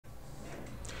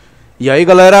E aí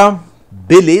galera,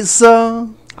 beleza?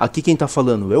 Aqui quem tá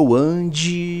falando é o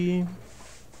Andy.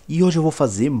 E hoje eu vou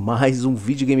fazer mais um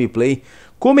vídeo gameplay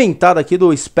comentado aqui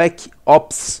do Spec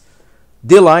Ops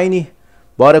The Line.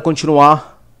 Bora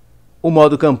continuar o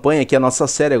modo campanha, que é a nossa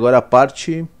série. Agora a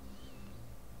parte...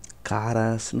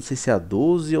 Cara, não sei se é a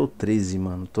 12 ou 13,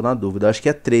 mano. Tô na dúvida, acho que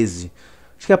é 13.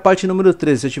 Acho que é a parte número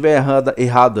 13. Se eu tiver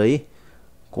errado aí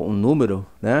com o número,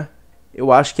 né?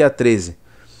 Eu acho que é a 13.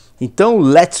 Então,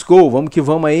 let's go, vamos que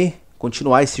vamos aí,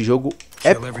 continuar esse jogo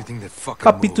épico.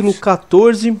 Capítulo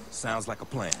 14.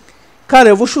 Cara,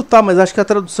 eu vou chutar, mas acho que a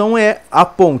tradução é a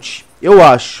ponte. Eu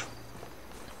acho.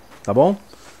 Tá bom?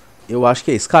 Eu acho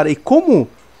que é isso. Cara, e como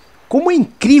é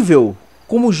incrível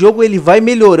como o jogo ele vai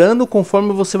melhorando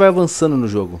conforme você vai avançando no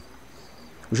jogo.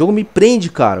 O jogo me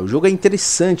prende, cara. O jogo é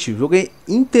interessante. O jogo é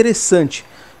interessante.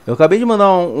 Eu acabei de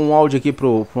mandar um áudio aqui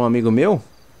pro um amigo meu.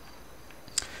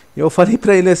 E eu falei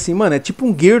pra ele assim, mano, é tipo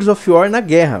um Gears of War na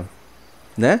guerra,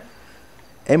 né?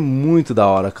 É muito da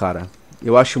hora, cara.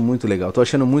 Eu acho muito legal, tô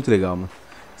achando muito legal, mano.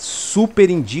 Super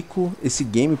indico esse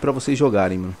game pra vocês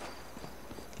jogarem, mano.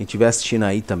 Quem estiver assistindo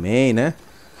aí também, né?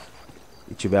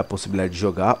 E tiver a possibilidade de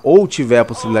jogar, ou tiver a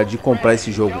possibilidade de comprar esse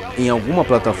jogo em alguma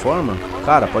plataforma,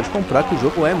 cara, pode comprar que o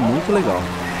jogo é muito legal.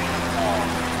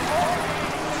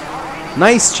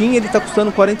 Na Steam ele tá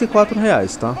custando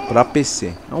R$44, tá? Pra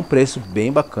PC. É um preço bem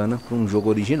bacana para um jogo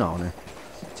original, né?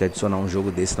 Se adicionar um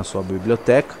jogo desse na sua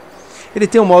biblioteca. Ele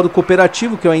tem um modo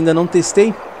cooperativo que eu ainda não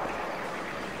testei.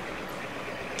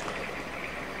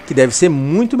 Que deve ser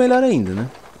muito melhor ainda, né?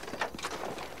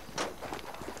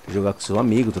 Jogar com seu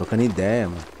amigo, trocando ideia,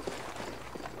 mano.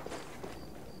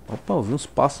 Opa, eu vi uns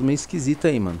passos meio esquisitos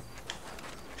aí, mano.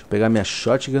 Deixa eu pegar minha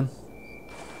shotgun.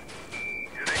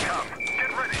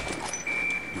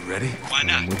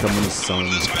 Muita munição,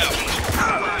 né?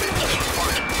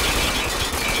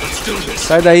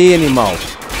 Sai daí, animal.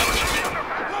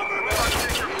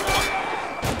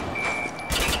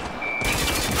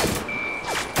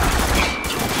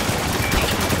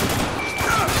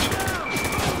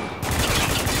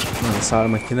 Mano, essa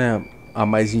arma aqui não é a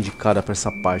mais indicada pra essa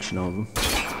parte, não, viu?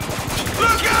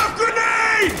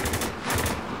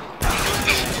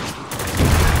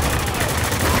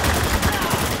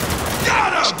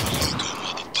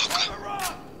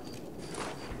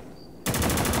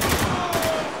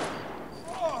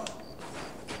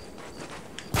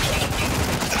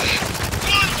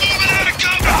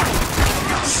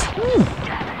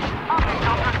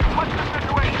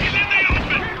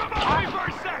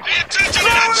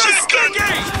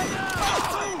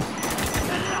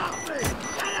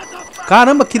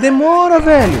 Caramba, que demora,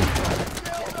 velho.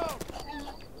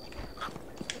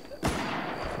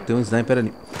 Tem um sniper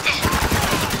ali.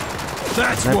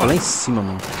 Sniper lá em cima,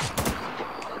 mano.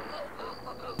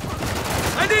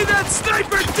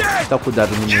 Dá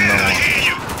cuidado no menino, não.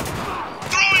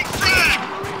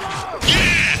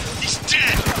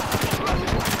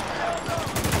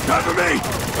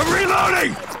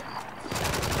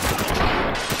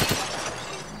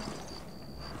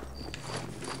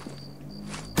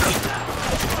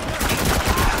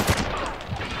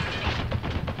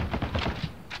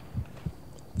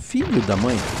 Filho da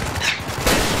mãe.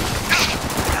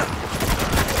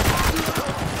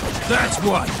 That's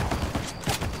one.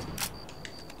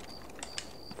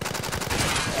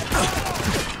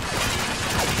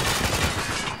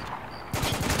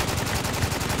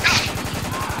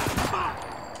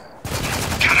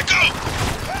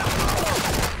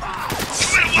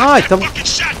 Ai, tá...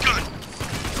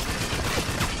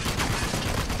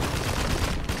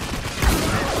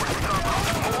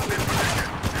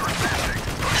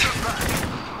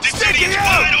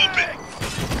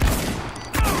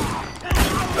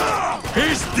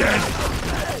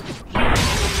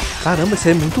 Caramba, esse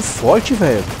é muito forte,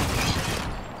 velho.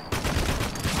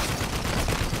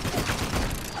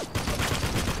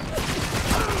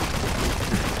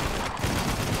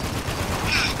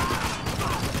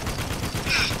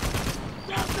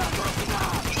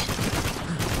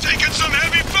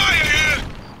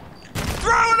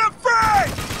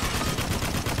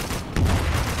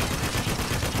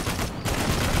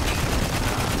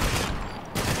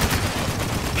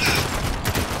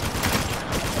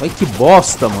 Olha que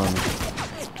bosta, mano.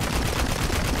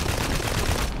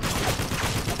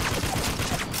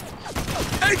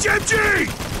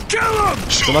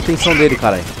 Toma a atenção dele,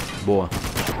 caralho. Boa.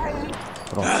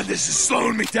 Pronto. Ai,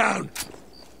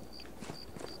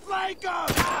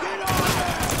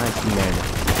 que merda.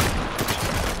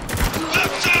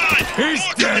 He's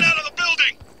dead.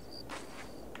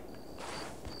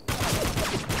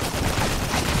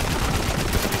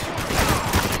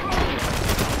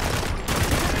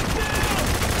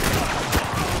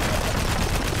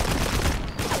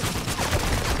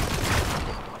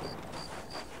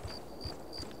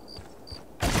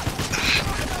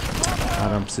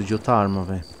 preciso de outra arma,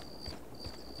 velho.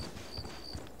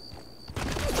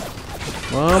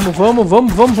 Vamos, vamos,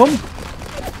 vamos, vamos, vamos.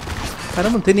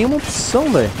 Caramba, não tem nenhuma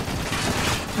opção, velho.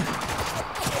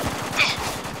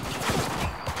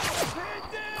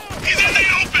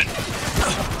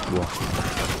 Boa.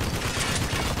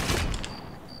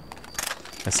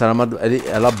 Essa arma,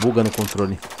 ela buga no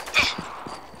controle.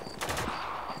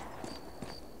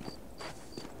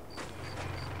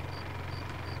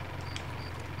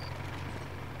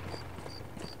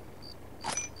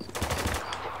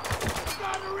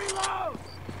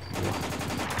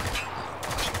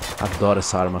 Adoro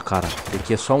essa arma, cara.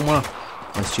 Aqui é só uma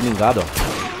estilingada, ó.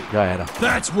 Já era.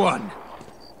 That's one.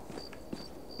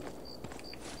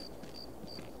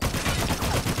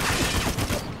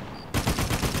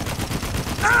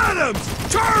 Adams!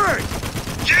 Turret!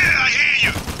 Yeah, I hear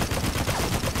you!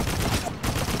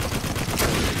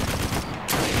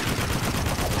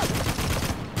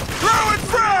 Throw it,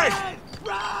 Fred!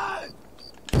 Run!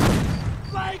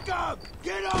 Flank up!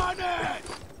 Get on it!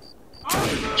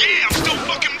 Yeah, I'm still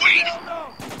fucking waiting!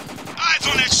 Eyes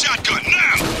on that shotgun,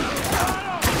 now!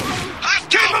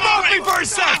 Keep him off me for a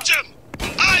sec! Watch him!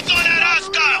 Eyes on that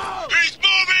hostile! He's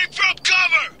moving from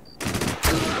cover!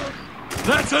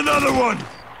 That's another one!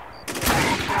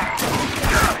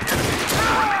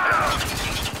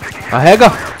 Carrega!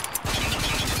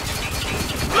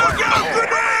 Look out,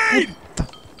 grenade!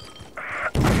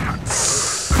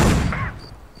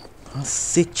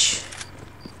 Cacete.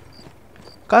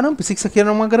 Caramba, pensei que isso aqui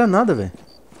era uma granada, velho.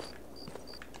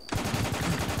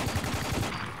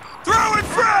 Throw it,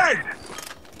 Fred!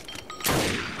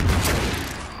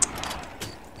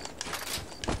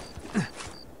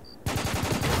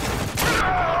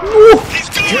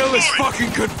 Kill is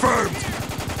fucking confirmed!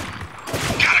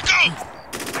 Gotta go!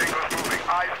 Tango's moving,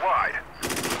 eyes wide.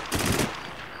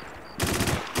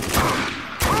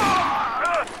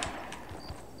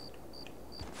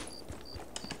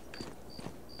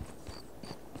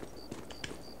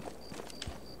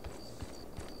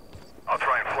 I'll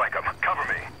try and flank him. Cover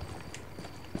me.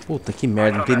 Puta que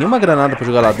merda, não tem nenhuma granada pra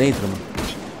jogar lá dentro, mano.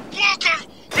 Walker!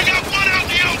 We got one out in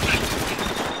the open!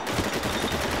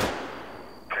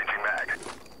 Changing mag.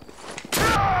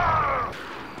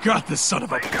 Got this son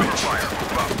of a Laying down bitch! fire.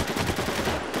 Move up.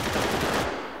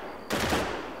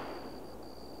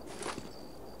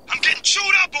 I'm getting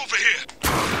chewed up over here!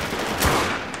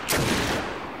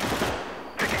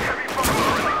 Taking heavy fire.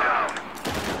 Early down.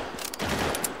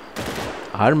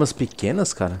 Armas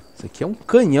pequenas, cara. Isso aqui é um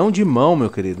canhão de mão,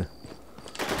 meu querido.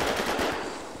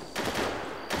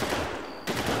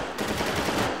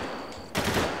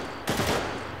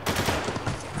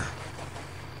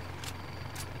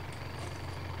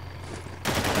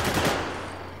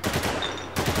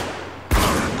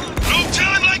 No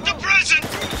time like the present!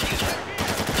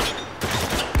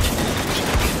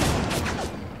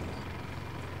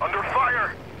 Under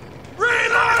fire.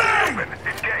 Reloading! Open.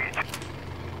 Engage.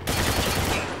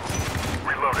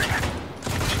 Reloading.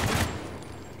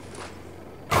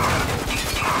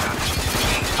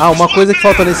 Ah, uma coisa que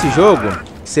falta nesse jogo,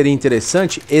 que seria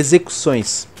interessante,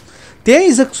 execuções. Tem a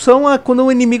execução quando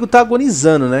o inimigo tá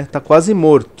agonizando, né? Tá quase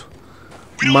morto.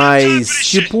 Mas,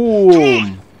 tipo,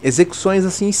 execuções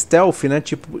assim, stealth, né?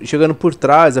 Tipo, chegando por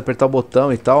trás, apertar o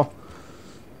botão e tal.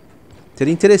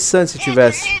 Seria interessante se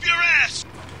tivesse. Move your ass!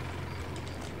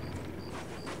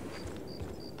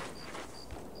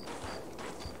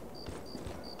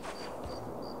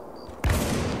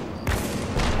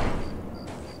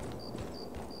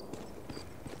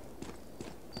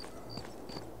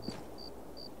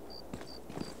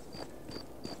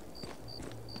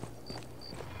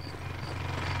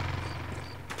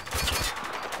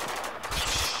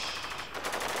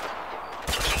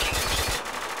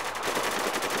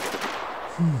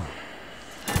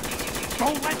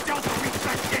 Don't let Delta reach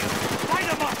that gate! Light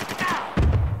him up now!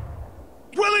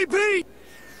 Willie B!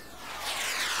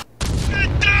 Get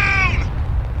down!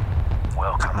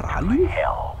 Caralho.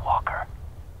 Hell, Walker.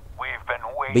 We've been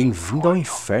waiting. Bem-vindo ao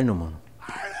inferno, mano.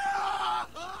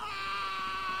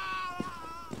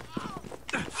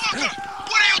 Walker!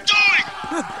 What are you doing?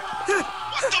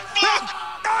 What the fuck?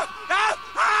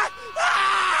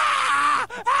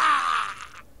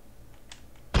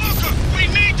 Walker, we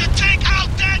need to take out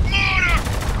that mortar!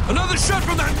 Another shot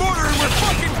from that mortar and we're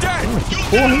fucking dead! Use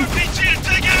that RPG and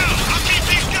take it out! I'll keep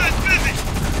these guys busy!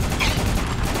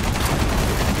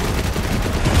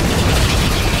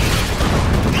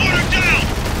 Mortar down!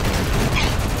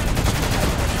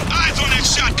 Eyes on that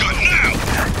shotgun now!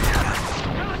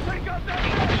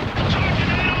 Charging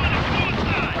head on at full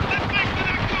side! Let's make for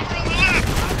that cover on the left!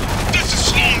 This is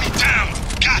slowing me down!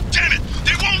 God damn it!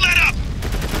 They won't let up!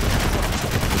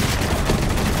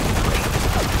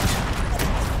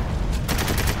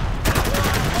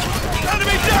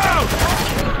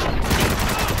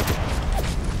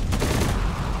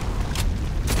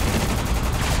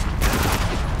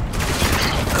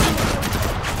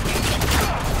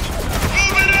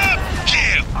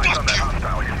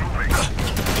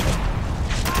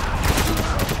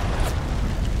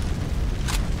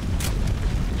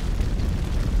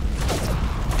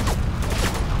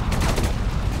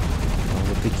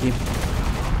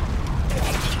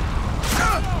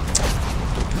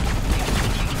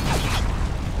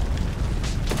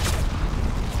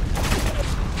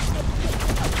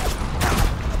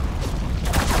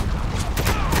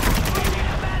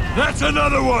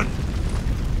 another one!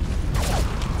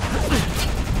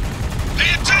 Pay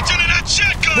attention to that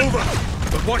shotgun! Move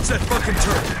up! But watch that fucking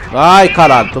turret! Ai,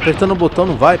 caralho. Tô apertando o botão,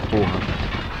 não vai, porra.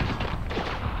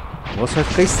 O negócio vai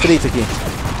ficar estreito aqui.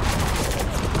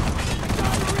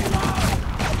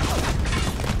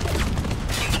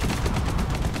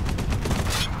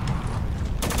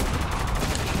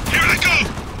 Here I go!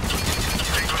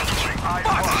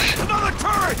 Another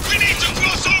turret! We need to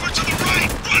cross over to the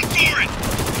right! Run for it!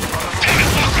 Damn it,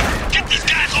 Walker! Get these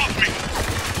guys off me!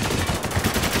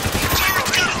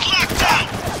 Turret's got us locked down!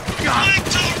 Flank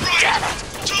to the right!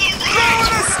 To the right! Throw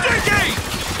in a sticky!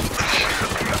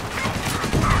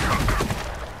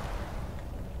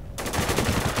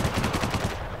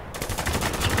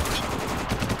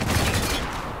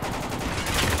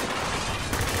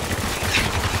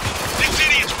 This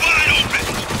idiot's wide open!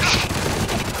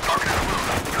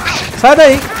 Sai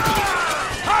daí.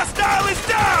 Hostile is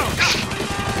down!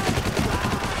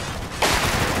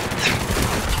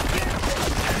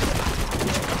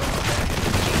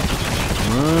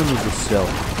 Mano do céu.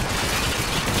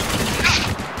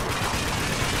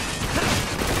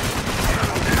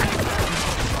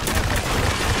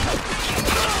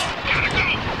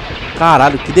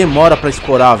 Caralho, que demora pra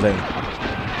escorar, velho.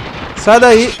 Sai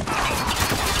daí.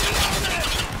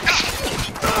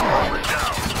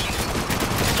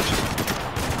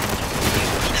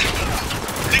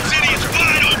 This idiot's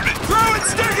wide open! Throw in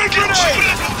sticky Get grenade! chewed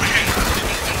up over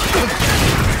here!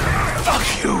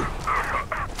 Fuck you!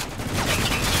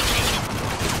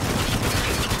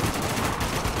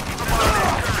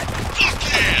 Fuck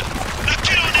yeah! Now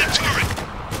get on that turret!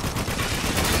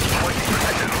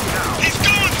 He's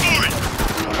going for it!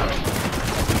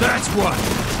 That's what!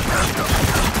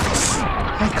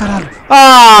 Ai, caralho.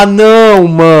 Ah, não,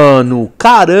 mano.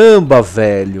 Caramba,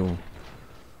 velho.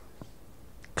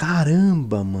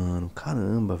 Caramba, mano.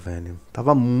 Caramba, velho.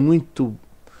 Tava muito...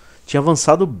 Tinha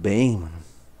avançado bem, mano.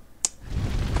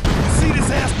 See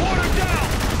this ass watered down!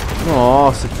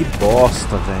 Nossa, que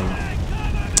bosta, velho.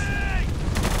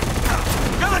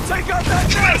 Gotta take out that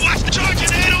Try to nest! watch the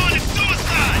charging head on and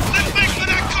suicide! Let's make for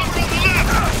that cover on the left!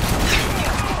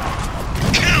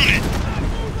 Count it!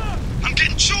 I'm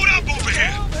getting chewed up over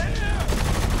here!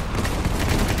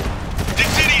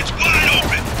 This idiot's wide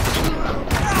open!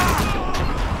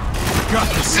 Got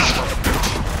this!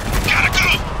 Gotta go!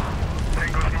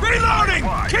 Reloading!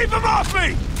 Keep him off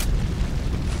me!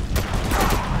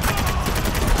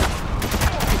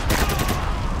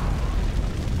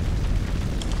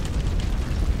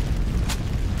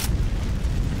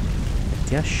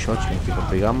 Tem a shotgun aqui pra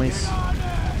pegar, mas...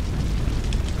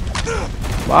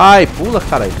 Vai, pula,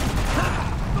 caralho.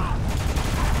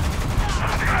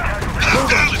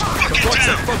 Hostile is fucking Watch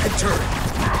that down! fucking turret!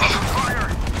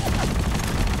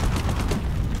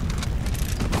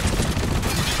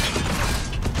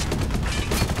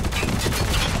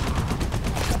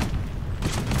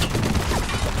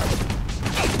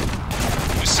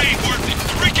 This ain't worth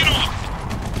it! Break it off!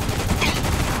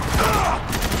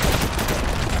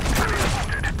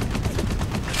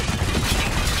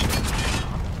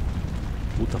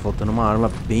 Puta, faltando uma arma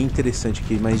bem interessante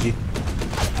aqui, mas de...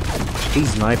 Tem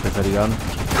sniper, tá ligado?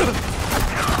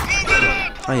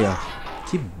 Aí, ó.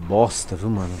 Que bosta, viu,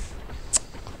 mano?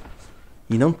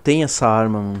 E não tem essa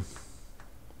arma, mano.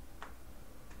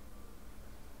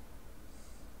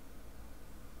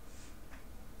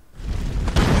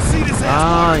 See this ass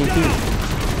Ah, watered entendi.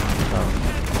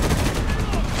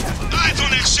 Eyes on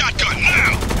that shotgun now!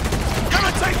 down!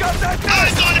 Gotta take out that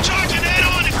Eyes nest! on the charging head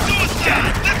on and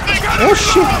suicide! Let's make for Oh, that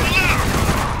shit. cover on the left!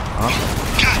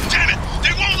 God damn it!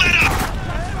 They won't let up!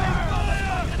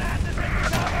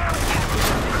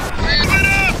 Let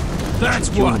up! That's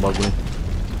Kill no what! bagulho.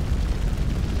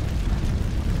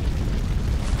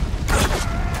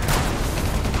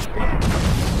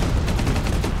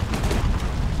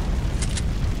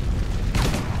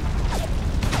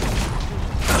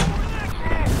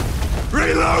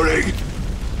 Reloading!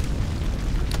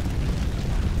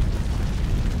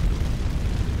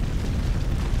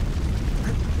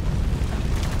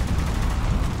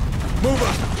 Move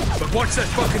up! But watch that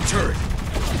fucking turret!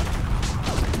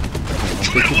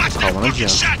 You better watch that Calma, não fucking adianta.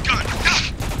 shotgun!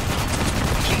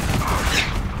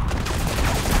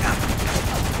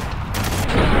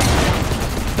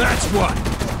 That's what!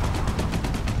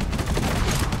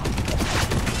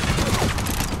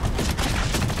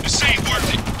 This ain't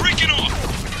worth it! Break it off!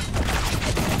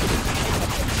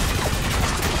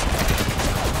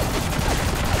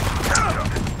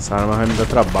 Essa arma vai me dar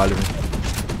trabalho, velho.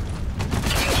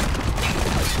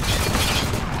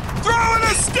 Throw in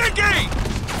a sticky!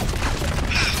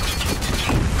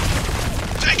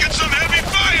 Taking some heavy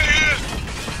fire here!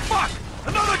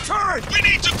 turret! We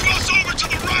need to cross over to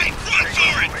the right. Run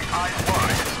for it. Eyes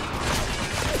wide.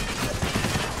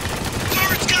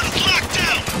 Turret's got us locked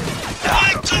down.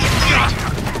 Flank to the right.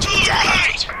 To the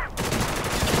right.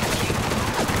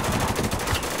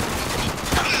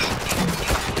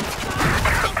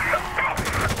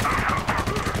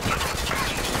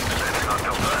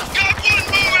 Got one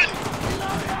moving.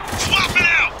 Swapping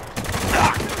out.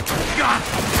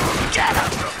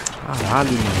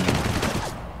 Caralho, mano.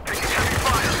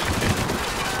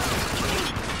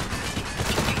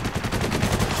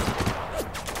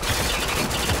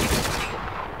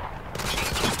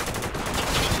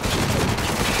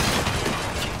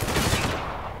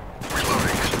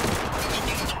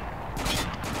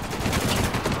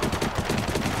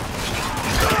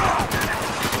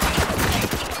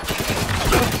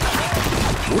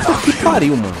 Puta que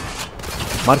pariu, mano.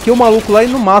 Marquei o maluco lá e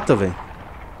não mata, velho.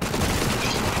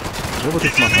 Eu vou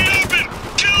ter que In the matar. open.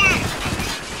 Kill him.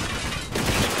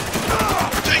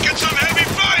 Taking some heavy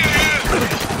fire here.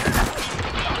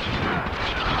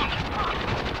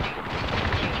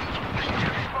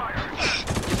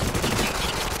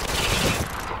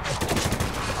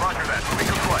 Roger that. Moving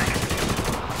to flank.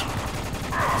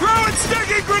 Throwing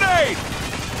sticky grenade!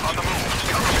 On the move.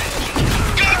 Cover me.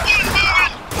 Got one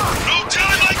moving. No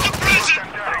time like the present.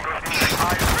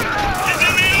 He's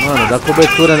in the open. Mano, dá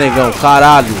cobertura, negão.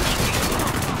 Caralho.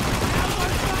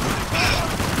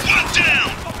 One down.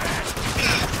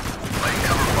 Laying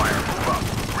cover fire. Move up.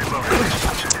 Reloading.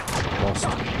 Nossa.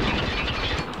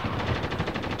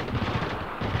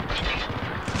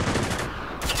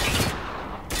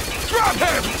 Drop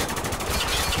him!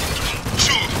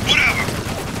 Sure, whatever.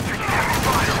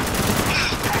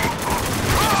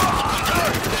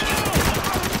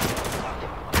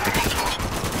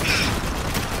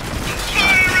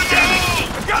 Fire in the hole.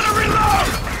 Gotta reload!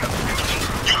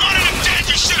 You wanted him dead,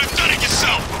 you should have done it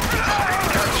yourself.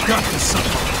 Got this son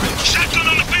of a bitch. Shotgun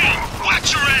on the field.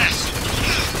 Watch your ass.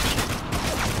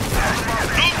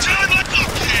 No time like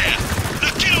look here.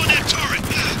 Now get on that turret.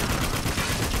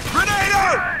 Grenade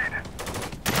out!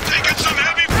 Taking some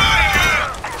heavy fire here.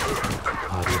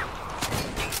 Pariu.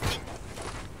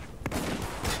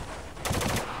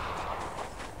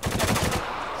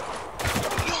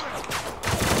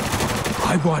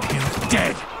 I want him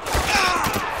dead!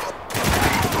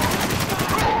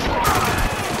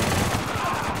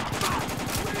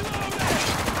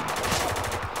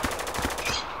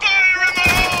 Fire in the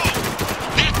hole.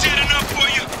 That did enough for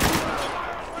you.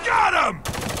 Got him!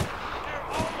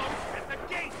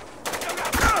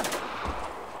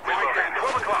 Reloading.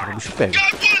 12 o'clock. O bicho pega.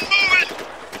 Got one moving.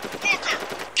 Booker,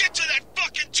 get to that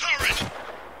fucking turret.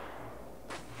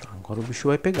 Agora o bicho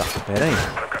vai pegar. Pera aí. I've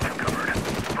got you covered.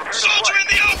 Soldier in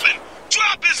the open.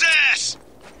 Drop his ass.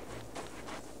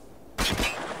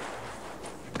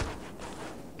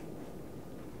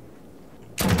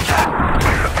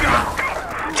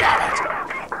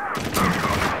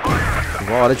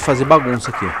 Chegou a hora de fazer bagunça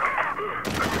aqui.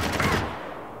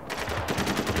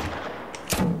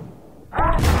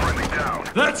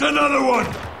 That's another one!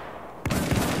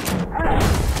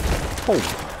 Pô.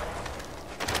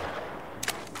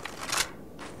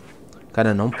 Cara,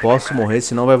 eu não posso morrer,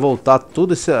 senão vai voltar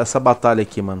toda essa batalha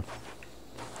aqui, mano.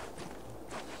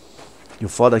 E o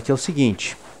foda aqui é o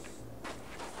seguinte.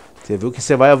 Você viu que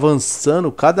você vai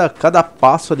avançando, cada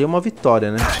passo ali é uma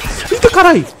vitória, né? Eita,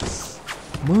 caralho!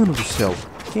 Mano do céu.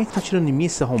 Quem é que tá tirando em mim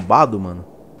esse arrombado, mano?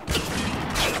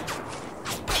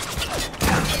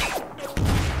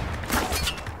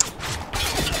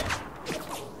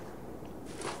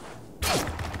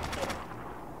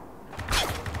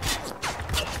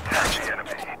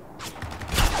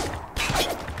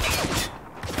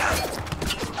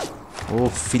 Ô,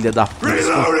 filha da puta,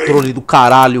 esse controle do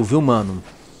caralho, viu, mano?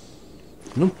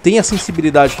 Não tem a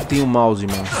sensibilidade que tem o mouse,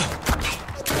 mano.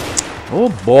 Ô,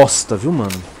 bosta, viu,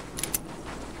 mano?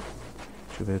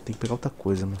 Deixa eu ver, eu tenho que pegar outra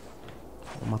coisa, mano.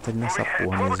 Vou matar ele nessa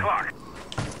porra mesmo.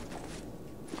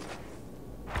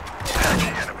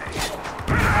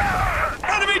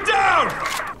 Enemy down!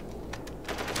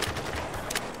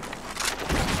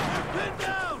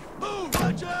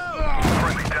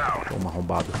 Toma,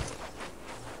 arrombado.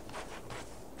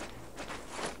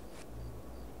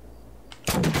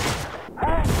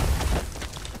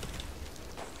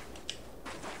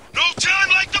 No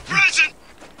time like the present.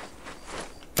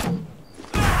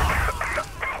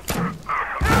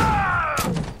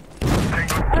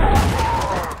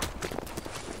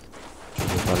 Deixa eu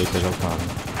voltar ali e pegar o carro.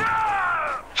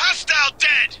 Hostile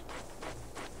dead.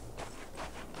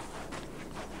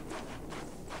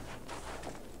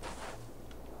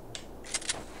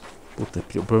 Puta,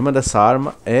 o problema dessa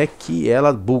arma é que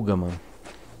ela buga, mano.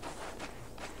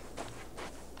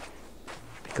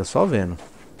 Fica só vendo.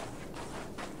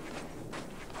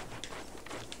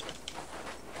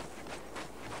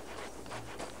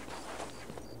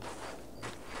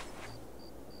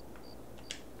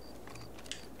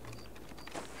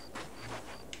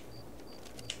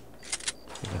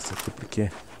 Vou pegar essa aqui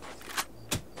porque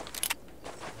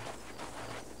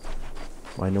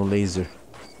vai no laser.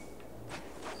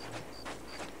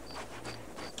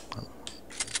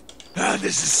 Ah,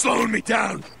 this is slowing me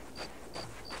down.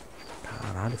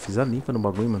 Caralho, fiz a limpa no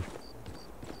bagulho, mano.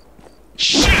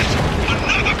 Shit!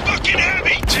 Another fucking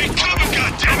heavy! Take cover,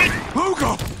 goddammit!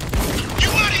 Hugo! You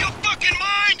out of your fucking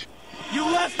mind? You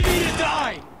left me to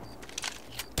die!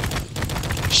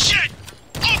 Shit!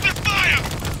 Open fire!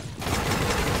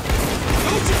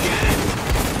 Don't you get it?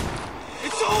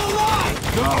 It's all a lie!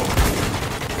 No!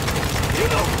 You're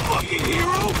no fucking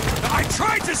hero! I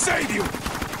tried to save you!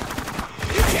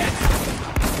 You can't!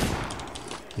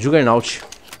 Juggernaut.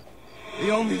 The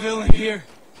only villain here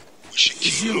We should is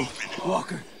keep you, moving.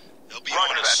 Walker. They'll be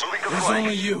Roger on us that. soon. Moving to There's flank.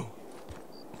 only you.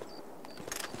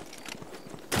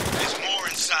 There's more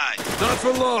inside. Not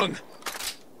for long.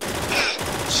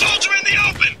 Soldier in the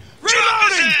open! Drop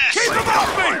his Reloading! ass! Keep him off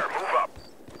me! Fire, move up.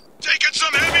 Taking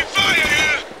some heavy fire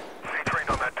here! C-trained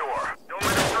on that door. Don't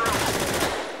let him through.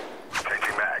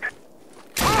 Changing mag.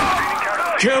 Proceeding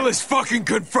counter. Kill is fucking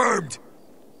confirmed!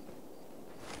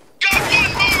 Got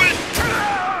one moving!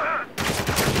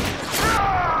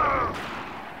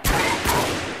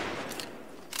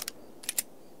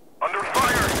 Under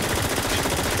fire.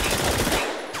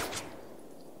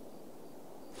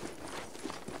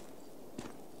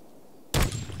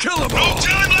 Kill them No all!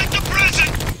 time like the present!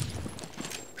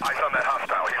 Eyes on that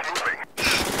hostile. He's moving.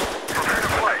 Prepare to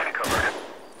flank. Covered.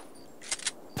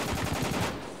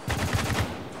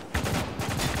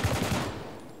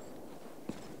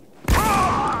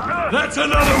 That's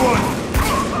another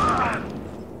one!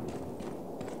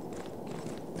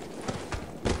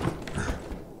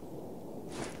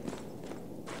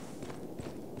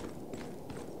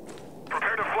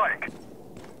 Prepare to flank.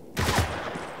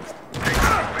 Take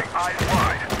moving. Eyes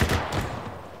wide.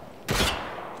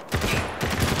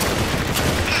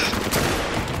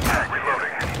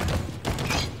 Reloading.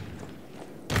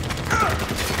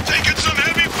 Taking some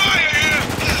heavy fire here!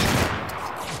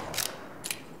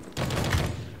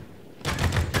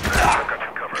 Got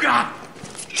you covered. God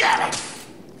damn it!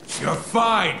 You're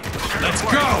fine! Let's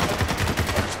go!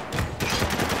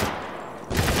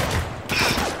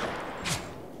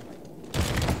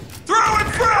 Throw it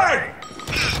frag!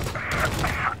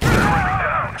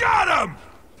 Got him!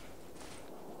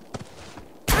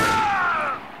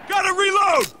 Gotta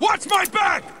reload! Watch my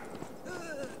back!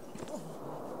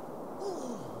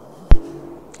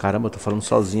 Caramba, eu tô falando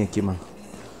sozinho aqui, mano.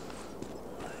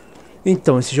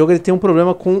 Então, esse jogo ele tem um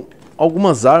problema com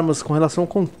algumas armas com relação ao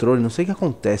controle. Não sei o que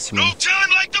acontece, No mano.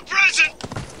 time like the present!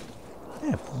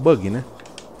 É, bug, né?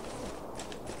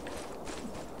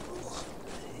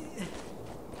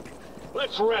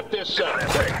 Let's wrap this up.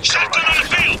 Shotgun on the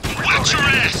field! Watch your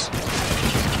ass!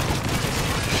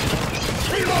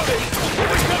 Reloading! Here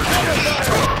we come, counter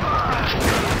fire!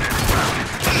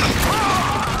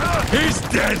 He's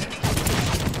dead!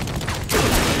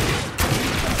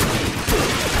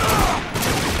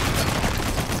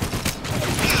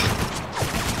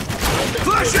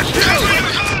 Flash it down!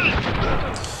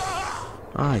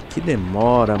 Ai, que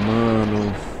demora,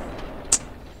 mano.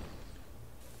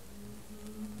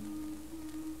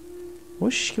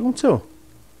 Oxi, o que aconteceu?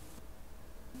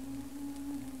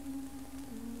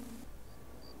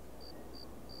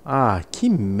 Ah, que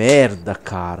merda,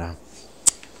 cara.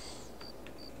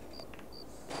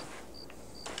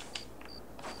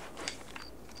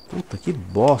 Puta, que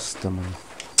bosta, mano.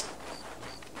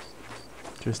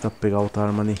 Deixa eu ver se dá pra pegar outra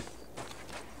arma ali.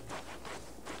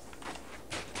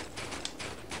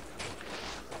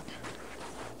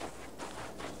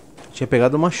 Tinha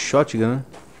pegado uma shotgun, né?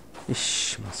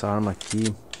 Ixi, essa arma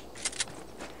aqui.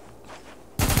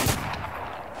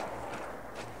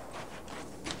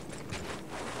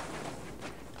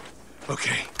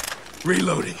 Okay,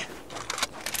 reloading.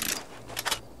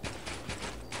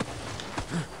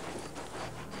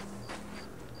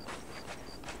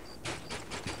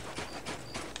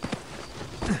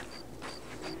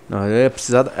 Não, eu ia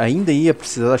precisar, ainda ia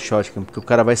precisar da shotgun, porque o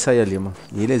cara vai sair ali, mano.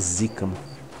 E ele é zica, mano.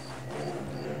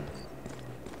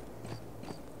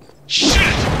 Shit!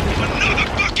 Another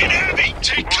fucking heavy!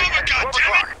 Take cover,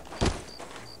 goddammit!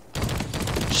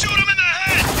 Shoot him in the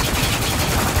head!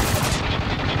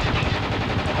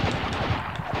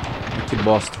 Que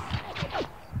bosta.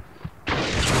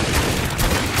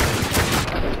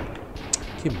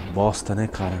 Que bosta, né,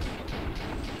 cara?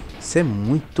 Isso é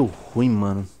muito ruim,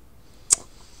 mano.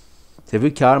 Você viu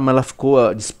que a arma ela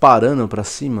ficou disparando pra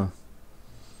cima?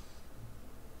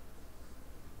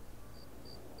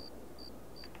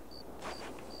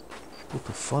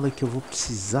 Puta, foda que eu vou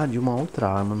precisar de uma outra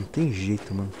arma. Não tem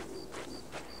jeito, mano.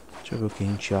 Deixa eu ver o que a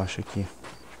gente acha aqui.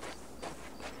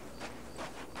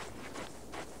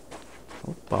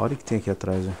 Opa, olha o que tem aqui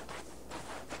atrás, velho.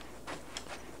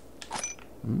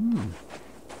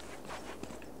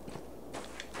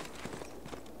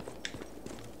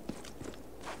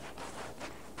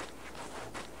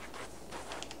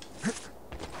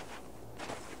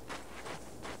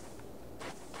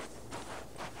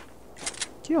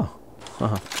 Aqui, ó.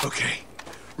 Okay,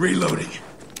 reloading.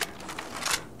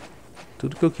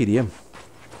 Tudo que eu queria. Não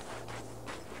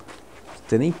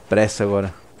tem nem pressa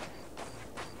agora.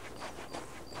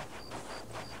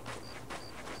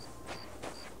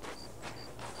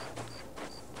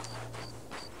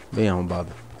 Bem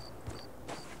arrombado.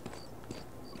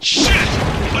 Shit!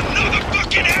 Another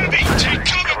fucking heavy! Take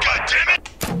cover, goddammit!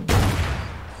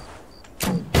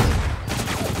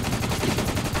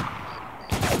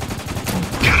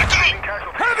 Gotta go!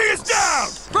 Heavy is down!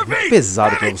 Repeat!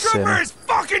 Pesado pra Heavy você, trooper né? is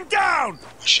fucking down!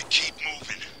 We should keep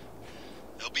moving.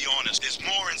 They'll be on us. There's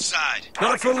more inside.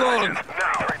 Not for long. Now,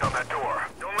 right on that door.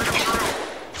 Don't let him through.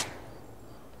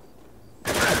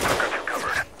 I've got you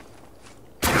covered.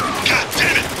 God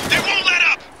damn it! They won't let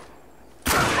up!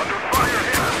 Under fire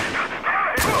here.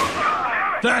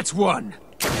 That's one.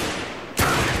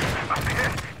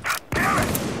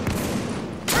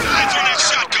 Eyes on that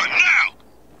shotgun now!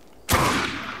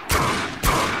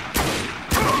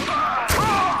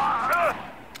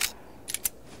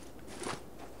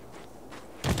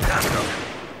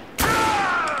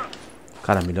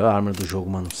 Cara, a melhor arma do jogo,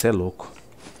 mano. Você é louco.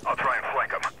 I'll try and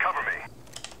flank him. Cover me.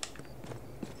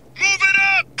 Move it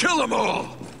up! Kill them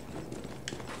all.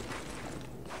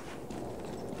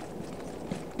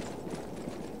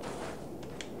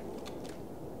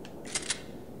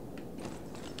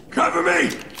 Cover me!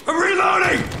 I'm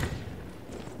reloading!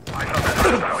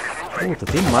 Puta,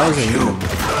 tem mais ainda, mano.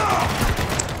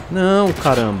 Não,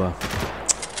 caramba.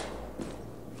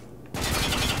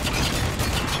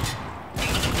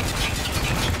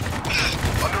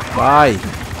 Vai.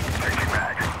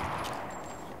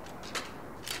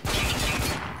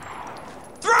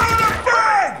 Throw the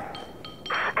frag!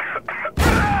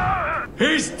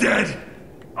 He's dead!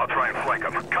 I'll try and flank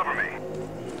him. Cover me.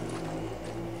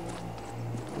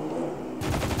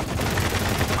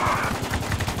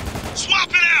 Swap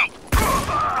it out!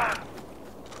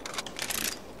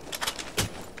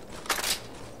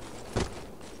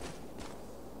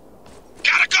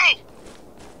 Gotta go!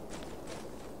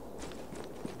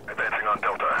 Advancing on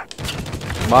Delta.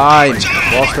 Vai.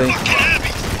 Bosta, hein. Fucking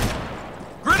heavy!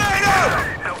 Grenade out!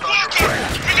 Walker!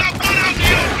 We got one out in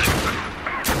the open!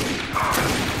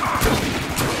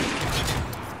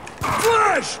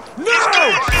 Flash! Going No!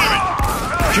 for it!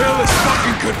 Kill is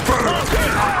fucking confirmed!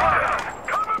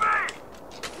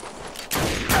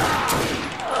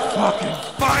 Fucking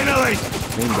finally!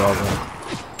 Nem dó, velho.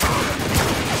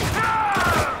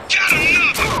 Got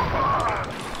another!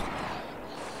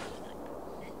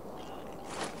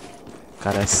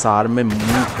 Cara, essa arma é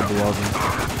muito cabulosa, hein.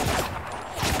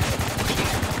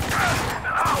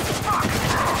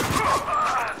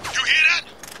 You hear that?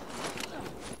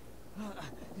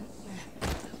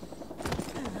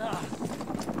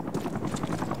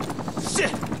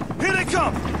 Shit! Here they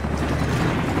come!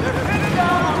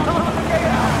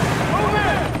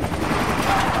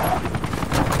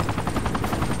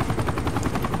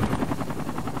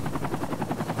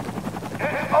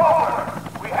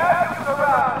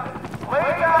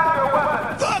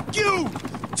 Fuck you!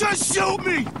 Just shoot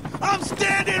me! I'm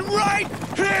standing right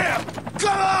here!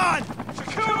 Come on!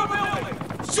 Secure the building!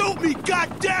 Shoot me,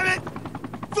 goddammit!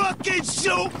 Fucking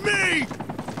shoot me!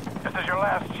 This is your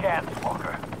last chance,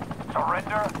 Walker.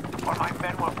 Surrender, or my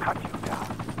men will cut you down.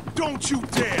 Don't you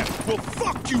dare! Well,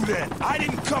 fuck you then! I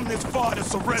didn't come this far to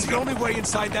surrender! It's the only way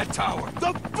inside that tower.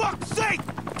 The fuck's sake!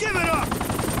 Give it up!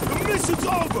 The mission's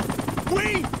over!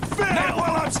 We failed! Not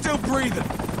while I'm still breathing!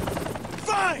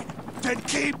 Fine! Then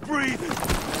keep breathing!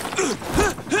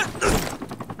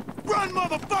 Run,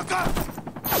 motherfucker!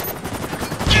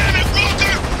 Damn it,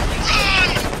 Walker! Run!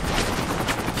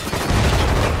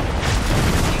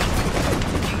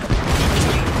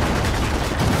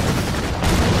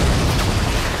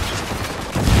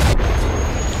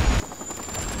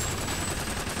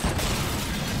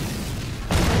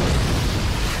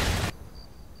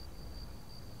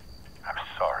 I'm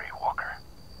sorry, Walker.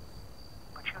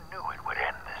 But you knew it would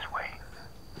end this way.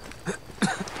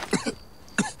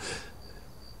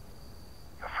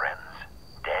 Your friends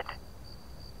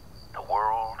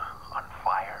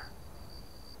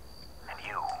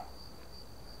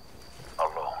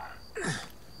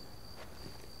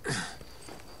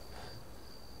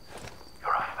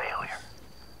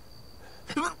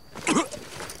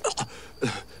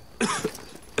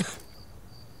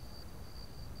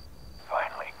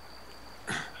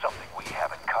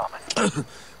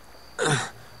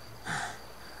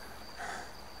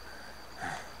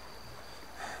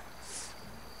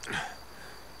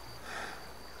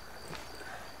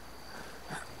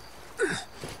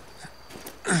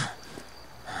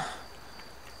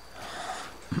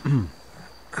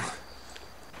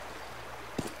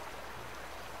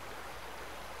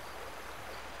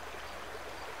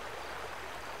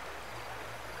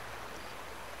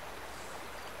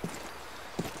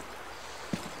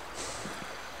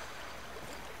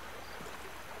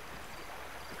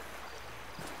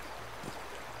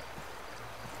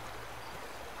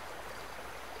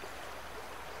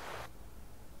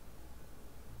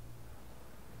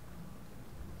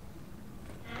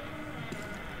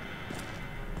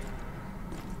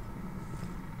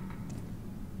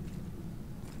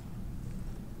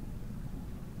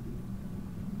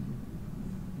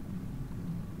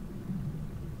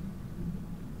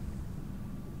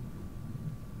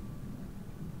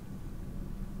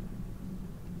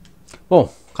Bom,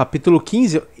 capítulo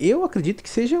 15, eu acredito que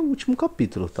seja o último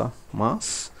capítulo, tá?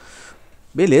 Mas,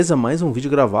 beleza, mais um vídeo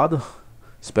gravado.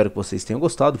 Espero que vocês tenham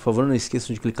gostado. Por favor, não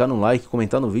esqueçam de clicar no like,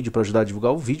 comentar no vídeo para ajudar a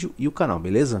divulgar o vídeo e o canal,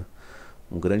 beleza?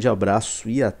 Um grande abraço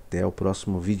e até o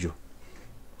próximo vídeo.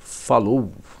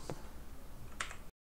 Falou!